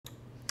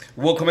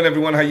Welcome in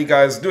everyone, how you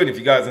guys doing? If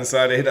you guys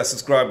inside there, hit that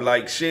subscribe,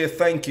 like, share.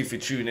 Thank you for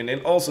tuning in.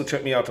 Also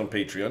check me out on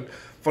Patreon.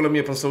 Follow me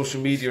up on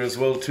social media as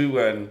well too,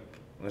 and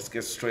let's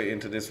get straight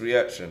into this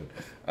reaction.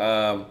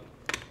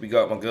 We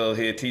got my girl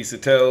here,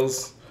 Tisa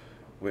Tells,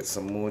 with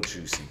some more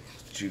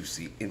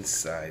juicy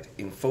inside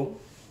info.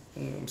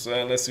 You know what I'm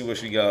saying? Let's see what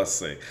she got to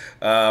say.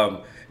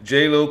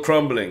 J-Lo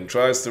Crumbling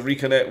tries to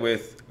reconnect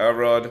with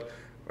ARod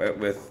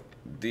with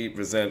deep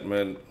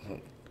resentment.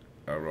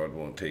 ARod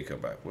won't take her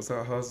back. Was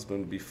her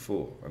husband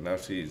before, and now I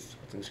think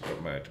she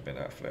got married to Ben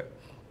Affleck.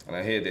 And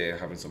I hear they're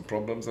having some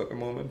problems at the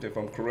moment, if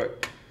I'm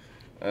correct.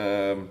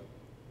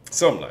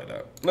 Something like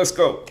that. Let's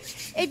go.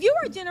 If you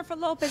were Jennifer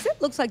Lopez, it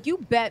looks like you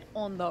bet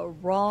on the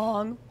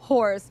wrong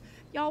horse.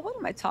 Y'all, what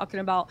am I talking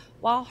about?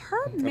 While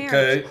her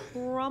marriage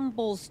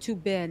crumbles to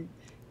Ben,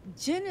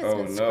 Jen has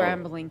been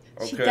scrambling.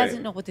 She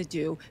doesn't know what to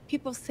do.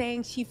 People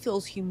saying she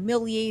feels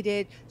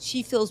humiliated.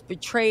 She feels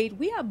betrayed.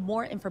 We have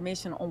more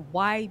information on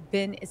why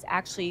Ben is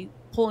actually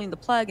pulling the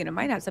plug, and it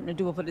might have something to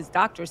do with what his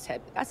doctor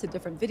said, but that's a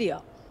different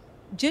video.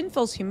 Jen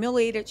feels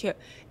humiliated.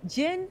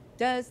 Jen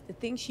does the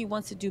thing she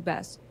wants to do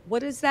best.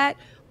 What is that?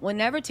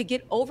 Whenever to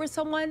get over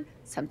someone,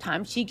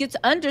 sometimes she gets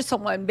under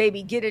someone,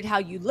 baby. Get it how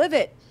you live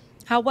it.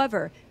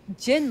 However,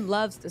 Jen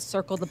loves to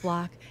circle the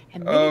block.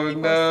 And many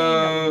people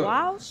are saying that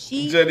while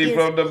she Jenny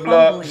from the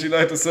block, she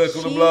likes to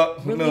circle the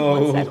block. She really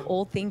wants that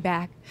old thing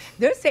back.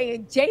 They're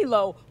saying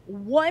J-Lo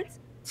wants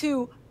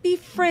to be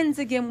friends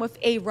again with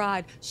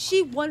ARod.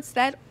 She wants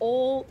that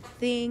old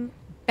thing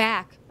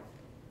back.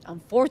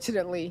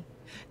 Unfortunately,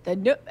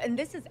 and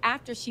this is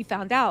after she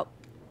found out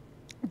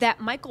that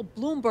Michael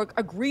Bloomberg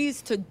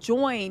agrees to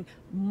join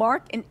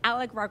Mark and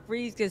Alec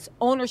Rodriguez's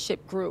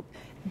ownership group.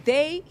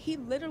 He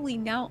literally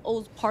now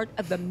owns part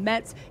of the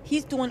Mets.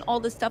 He's doing all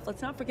this stuff.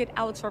 Let's not forget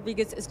Alex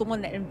Rodriguez is the one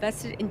that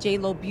invested in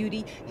J-Lo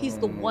Beauty. He's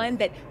the one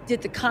that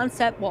did the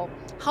concept,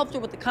 helped her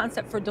with the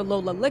concept for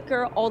DeLola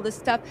Liquor, all this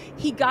stuff.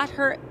 He got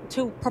her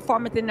to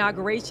perform at the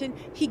inauguration.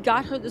 He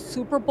got her the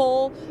Super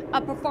Bowl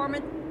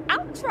performance.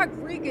 Alex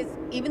Rodriguez,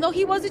 even though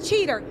he was a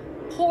cheater,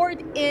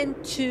 poured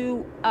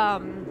into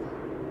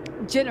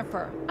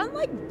Jennifer,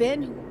 unlike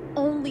Ben, who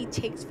only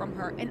takes from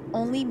her and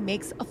only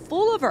makes a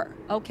fool of her.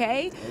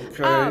 Okay.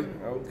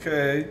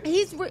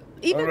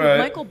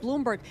 Michael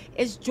Bloomberg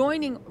is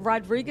joining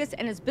Rodriguez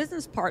and his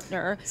business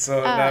partner.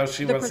 So now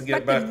she wants to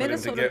get back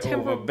with him to get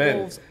over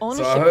Ben.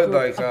 So I heard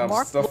like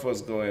stuff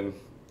was going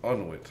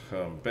on with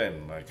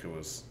Ben, like it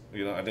was,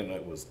 you know, I didn't know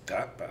it was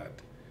that bad.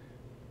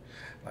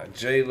 Like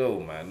J-Lo,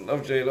 man,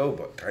 love J-Lo,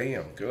 but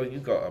damn, girl, you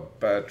got a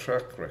bad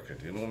track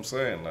record. You know what I'm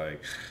saying?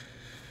 Like.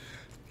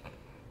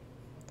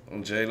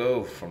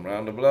 J-Lo from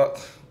round the block.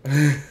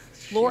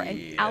 Floor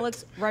and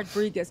Alex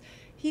Rodriguez.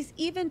 He's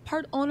even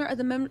part owner of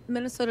the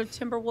Minnesota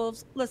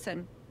Timberwolves.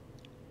 Listen,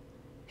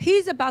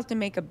 he's about to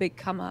make a big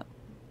come up.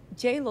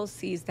 J-Lo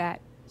sees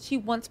that. She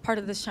wants part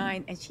of the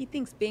shine, and she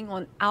thinks being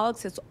on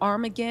Alex's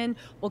arm again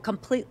will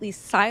completely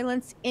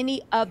silence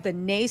any of the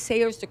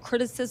naysayers, the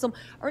criticism,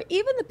 or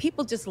even the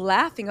people just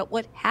laughing at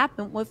what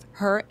happened with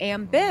her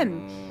and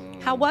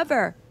Ben.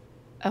 However,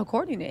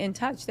 according to In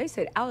Touch, they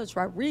said Alex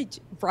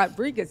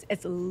Rodriguez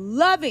is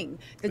loving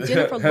the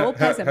Jennifer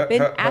Lopez and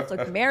Ben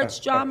Affleck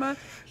marriage drama.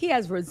 He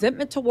has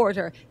resentment toward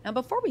her. Now,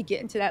 before we get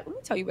into that, let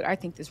me tell you what I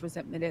think this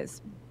resentment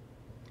is.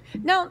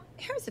 Now,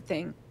 here's the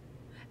thing.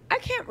 I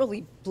can't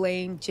really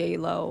blame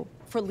J-Lo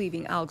for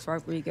leaving Alex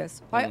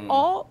Rodriguez. By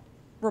all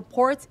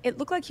reports, it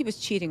looked like he was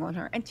cheating on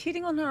her, and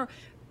cheating on her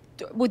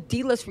with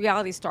D-list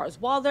reality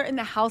stars while they're in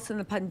the house in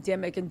the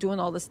pandemic and doing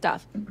all this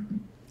stuff.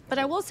 But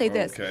I will say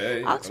this,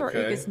 Alex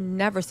Rodriguez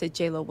never said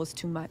J-Lo was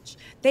too much.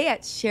 They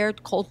had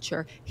shared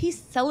culture. He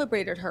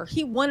celebrated her.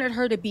 He wanted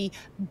her to be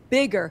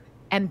bigger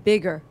and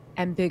bigger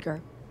and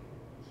bigger.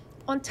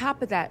 On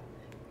top of that,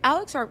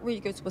 Alex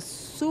Rodriguez was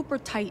super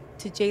tight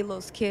to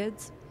J-Lo's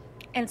kids.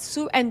 And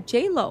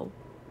J-Lo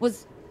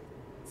was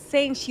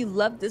saying she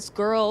loved this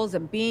girls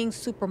and being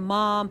super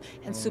mom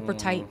and super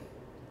tight.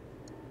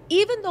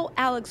 Even though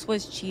Alex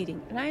was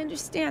cheating, and I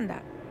understand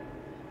that,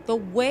 the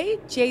way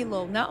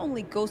J-Lo not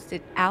only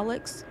ghosted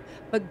Alex,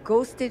 but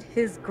ghosted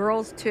his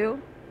girls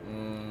too.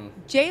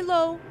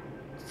 J-Lo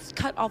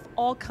cut off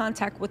all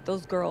contact with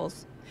those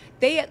girls.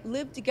 They had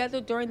lived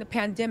together during the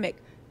pandemic.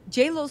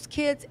 J-Lo's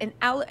kids and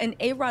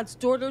ARod's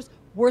daughters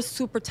were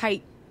super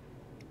tight.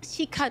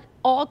 She cut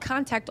all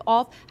contact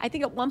off. I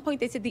think at one point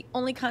they said the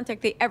only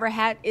contact they ever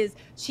had is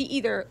she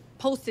either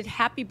posted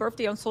happy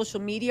birthday on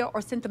social media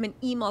or sent them an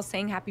email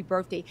saying happy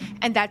birthday,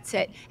 and that's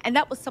it. And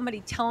that was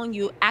somebody telling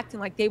you, acting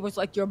like they was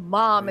like your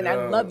mom and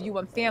I love you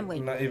and family.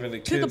 Not even the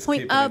kids, to the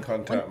point of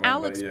when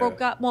Alex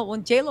broke up,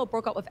 when J-Lo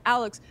broke up with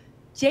Alex,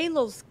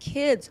 J-Lo's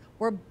kids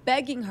were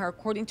begging her,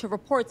 according to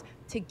reports,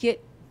 to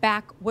get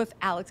back with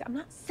Alex. I'm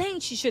not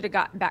saying she should have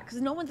gotten back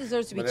because no one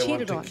deserves to be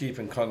cheated on. Keep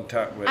in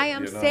contact with, I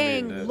am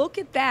saying, look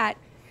at that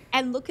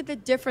and look at the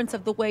difference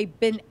of the way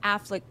Ben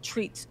Affleck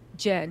treats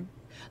Jen.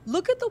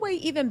 Look at the way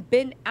even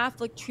Ben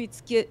Affleck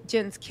treats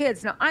Jen's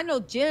kids. Now, I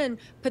know Jen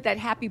put that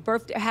happy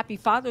birthday, happy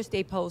Father's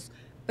Day post,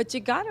 but you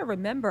got to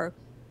remember,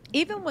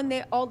 even when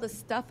all the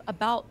stuff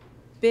about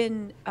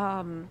Ben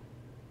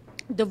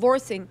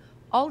divorcing,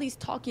 all he's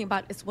talking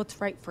about is what's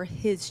right for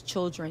his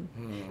children.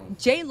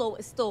 J-Lo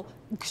is still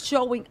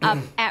showing up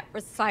at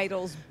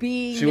recitals,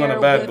 being She want a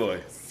there bad with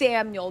boy.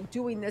 Samuel,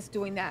 doing this,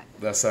 doing that.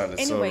 That sounded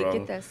so Anyway, wrong.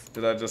 get this.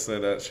 Did I just say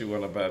that? She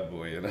want a bad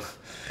boy, you know?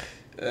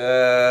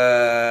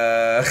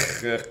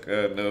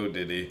 No,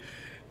 did he?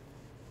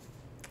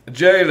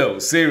 J-Lo,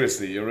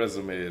 seriously, your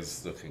resume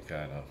is looking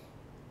kind of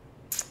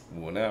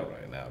worn out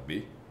right now,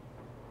 B.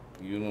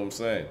 You know what I'm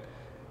saying?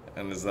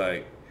 And it's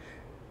like,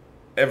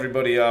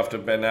 everybody after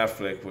Ben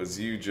Affleck was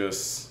you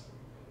just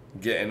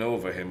getting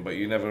over him, but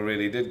you never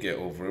really did get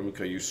over him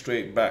because you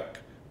straight back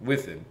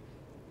with him.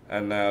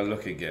 And now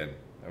look again.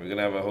 And we're going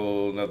to have a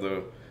whole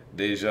nother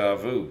deja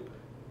vu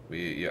with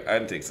your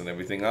antics and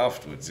everything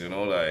afterwards, you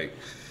know, like,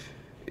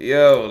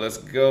 yo, let's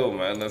go,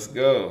 man, let's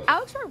go.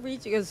 Alex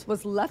Rodriguez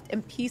was left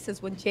in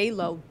pieces when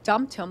J-Lo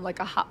dumped him like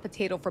a hot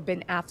potato for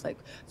Ben Affleck.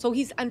 So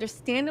he's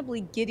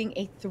understandably getting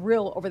a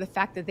thrill over the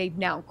fact that they've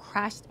now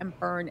crashed and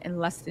burned in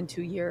less than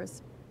 2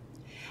 years.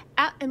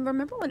 And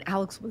remember when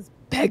Alex was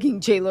begging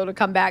J-Lo to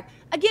come back?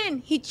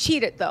 Again, he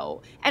cheated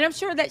though. And I'm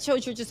sure that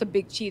shows you're just a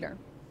big cheater.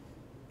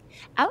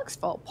 Alex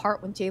fell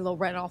apart when J-Lo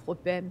ran off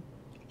with Ben.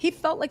 He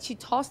felt like she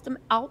tossed him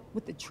out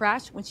with the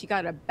trash when she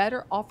got a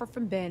better offer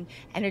from Ben,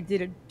 and it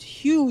did a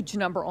huge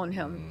number on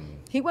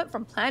him. He went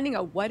from planning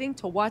a wedding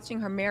to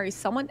watching her marry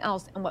someone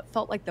else in what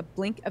felt like the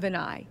blink of an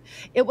eye.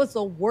 It was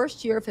the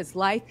worst year of his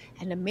life,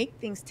 and to make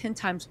things 10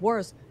 times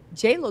worse,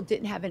 J-Lo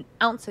didn't have an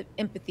ounce of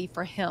empathy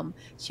for him.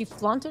 She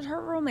flaunted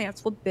her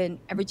romance with Ben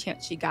every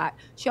chance she got.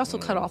 She also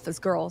cut off his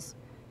girls.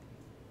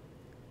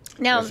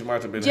 Now,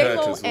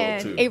 J-Lo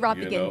and ARod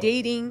began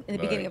dating in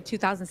the beginning of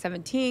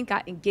 2017,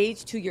 got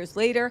engaged 2 years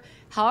later.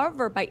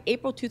 However, by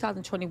April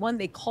 2021,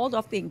 they called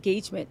off the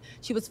engagement.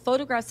 She was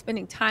photographed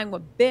spending time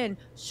with Ben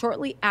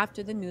shortly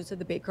after the news of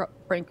the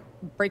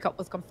breakup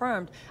was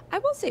confirmed. I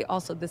will say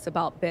also this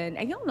about Ben,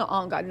 and y'all know I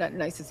don't got nothing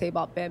nice to say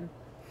about Ben.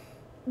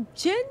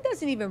 Jen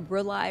doesn't even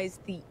realize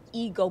the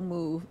ego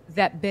move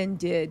that Ben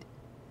did,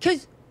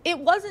 because it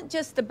wasn't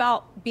just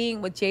about being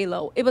with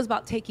J-Lo. It was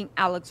about taking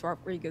Alex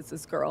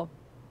Rodriguez's girl.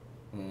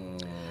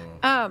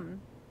 The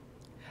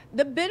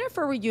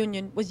Bennifer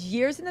reunion was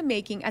years in the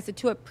making, as the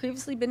two had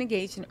previously been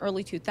engaged in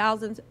early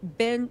 2000s.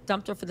 Ben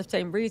dumped her for the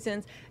same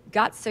reasons,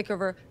 got sick of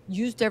her,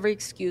 used every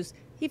excuse.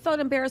 He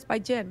felt embarrassed by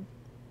Jen.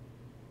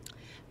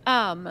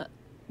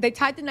 They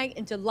tied the night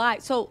in July.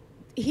 So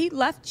she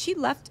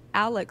left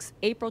Alex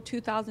April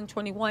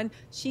 2021.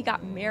 She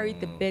got married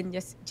to Ben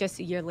just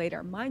a year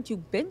later. Mind you,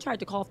 Ben tried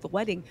to call off the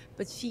wedding,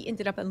 but she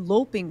ended up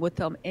eloping with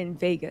him in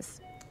Vegas.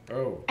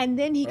 And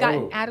then he got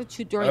an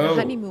attitude during the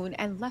honeymoon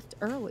and left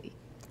early.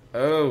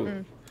 So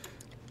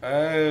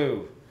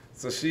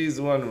she's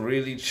the one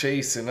really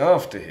chasing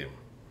after him.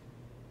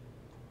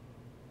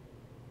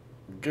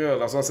 Girl,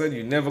 that's what I said,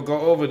 you never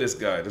got over this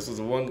guy. This was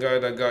the one guy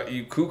that got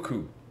you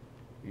cuckoo.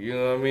 You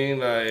know what I mean?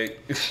 Like.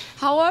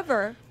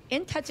 However,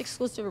 In Touch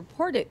exclusive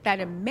reported that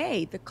in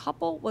May, the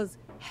couple was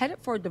headed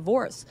for a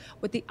divorce,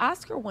 with the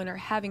Oscar winner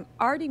having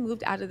already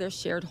moved out of their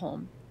shared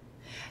home.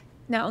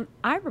 Now,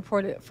 I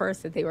reported at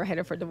first that they were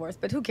headed for divorce,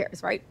 but who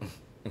cares, right?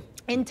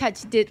 In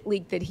Touch did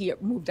leak that he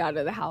had moved out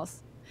of the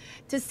house.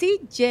 To see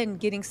Jen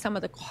getting some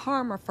of the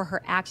karma for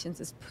her actions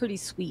is pretty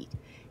sweet,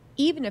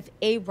 even if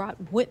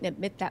ARod wouldn't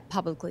admit that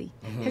publicly.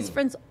 His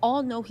friends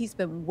all know he's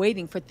been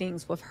waiting for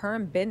things with her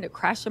and Ben to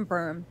crash and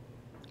burn.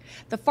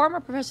 The former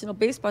professional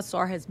baseball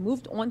star has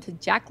moved on to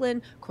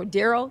Jacqueline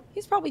Cordero.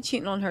 He's probably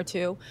cheating on her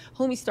too,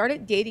 whom he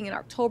started dating in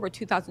October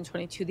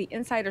 2022. The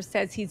insider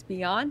says he's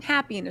beyond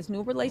happy in his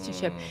new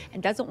relationship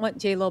and doesn't want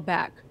J-Lo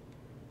back.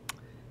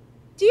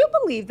 Do you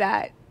believe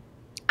that?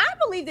 I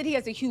believe that he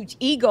has a huge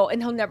ego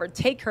and he'll never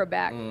take her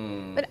back.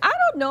 But I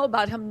don't know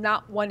about him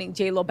not wanting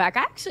J-Lo back.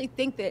 I actually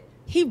think that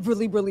he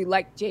really, really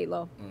liked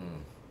J-Lo.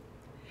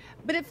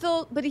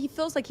 But he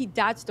feels like he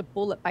dodged a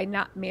bullet by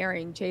not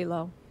marrying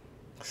J-Lo.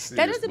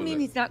 That doesn't mean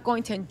he's not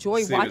going to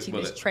enjoy watching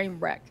this train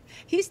wreck.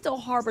 He still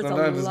harbors a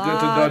lot of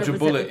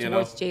resentment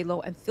towards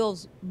J-Lo and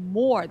feels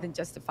more than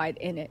justified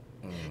in it.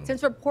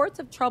 Since reports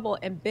of trouble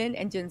in Ben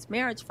and Jen's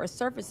marriage first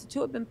surfaced, the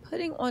two have been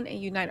putting on a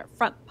united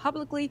front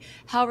publicly.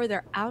 However,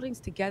 their outings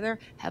together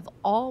have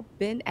all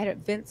been at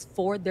events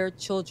for their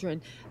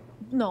children.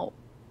 No,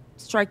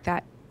 strike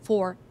that,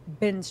 for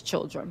Ben's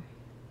children.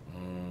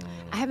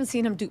 I haven't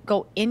seen him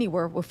go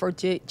anywhere with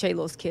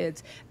J-Lo's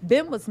kids.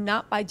 Ben was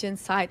not by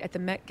Jen's side at the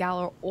Met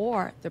Gala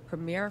or the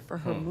premiere for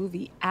her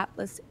movie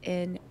Atlas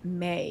in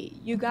May.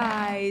 You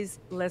guys,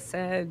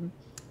 listen.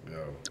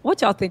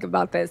 What y'all think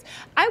about this?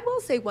 I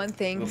will say one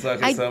thing.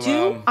 I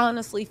do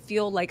honestly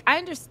feel like I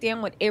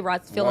understand what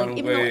ARod's feeling.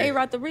 Even though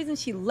ARod, the reason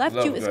she left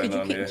you is because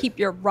you couldn't keep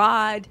your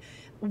rod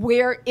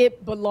where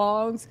it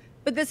belongs.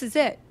 But this is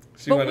it.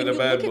 She wanted a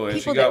bad boy,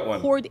 and she got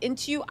one. Poured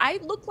into you, I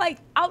look like,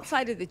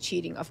 outside of the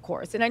cheating, of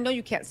course, and I know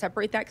you can't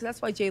separate that because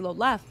that's why J-Lo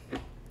left.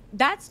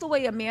 That's the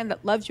way a man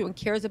that loves you and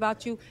cares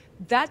about you,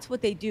 that's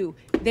what they do.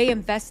 They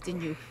invest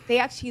in you. They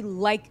actually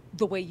like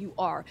the way you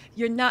are.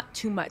 You're not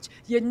too much.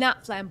 You're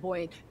not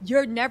flamboyant.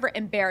 You're never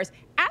embarrassed.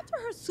 Ask after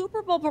her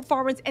Super Bowl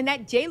performance and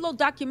that J-Lo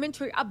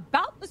documentary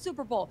about the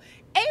Super Bowl,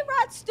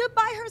 ARod stood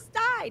by her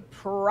side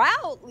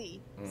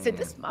proudly. Said,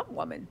 this is my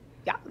woman.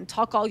 Y'all can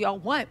talk all y'all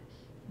want.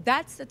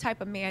 That's the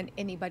type of man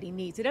anybody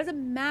needs. It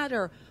doesn't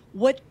matter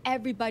what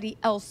everybody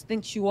else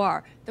thinks you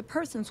are. The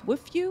person's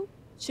with you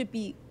should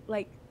be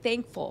like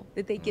thankful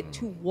that they get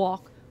to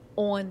walk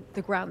on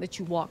the ground that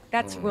you walk.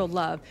 That's real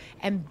love.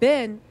 And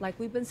Ben, like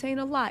we've been saying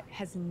a lot,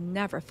 has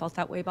never felt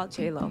that way about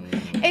J-Lo.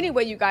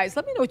 Anyway, you guys,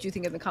 let me know what you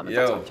think in the comments.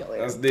 I'll talk to you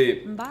later. That's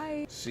deep.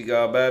 Bye. She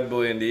got a bad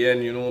boy in the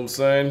end, you know what I'm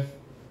saying?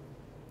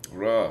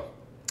 Raw.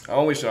 I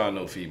don't wish I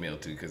know female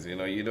too, because you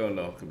know, you don't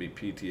know. It could be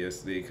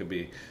PTSD, it could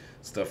be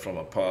stuff from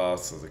a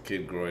past as a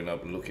kid growing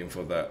up looking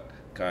for that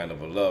kind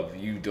of a love.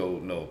 You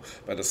don't know.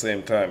 But at the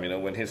same time, you know,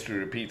 when history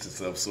repeats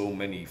itself so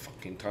many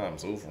fucking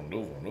times over and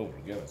over and over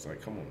again, it's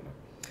like, come on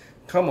now.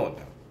 Come on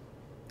now.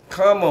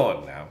 Come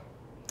on now.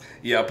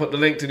 Yeah, I'll put the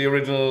link to the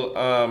original,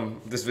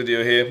 this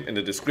video here in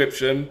the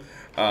description.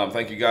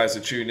 Thank you guys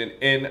for tuning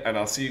in, and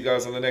I'll see you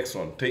guys on the next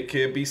one. Take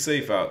care, be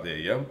safe out there,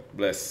 yeah?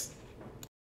 Bless.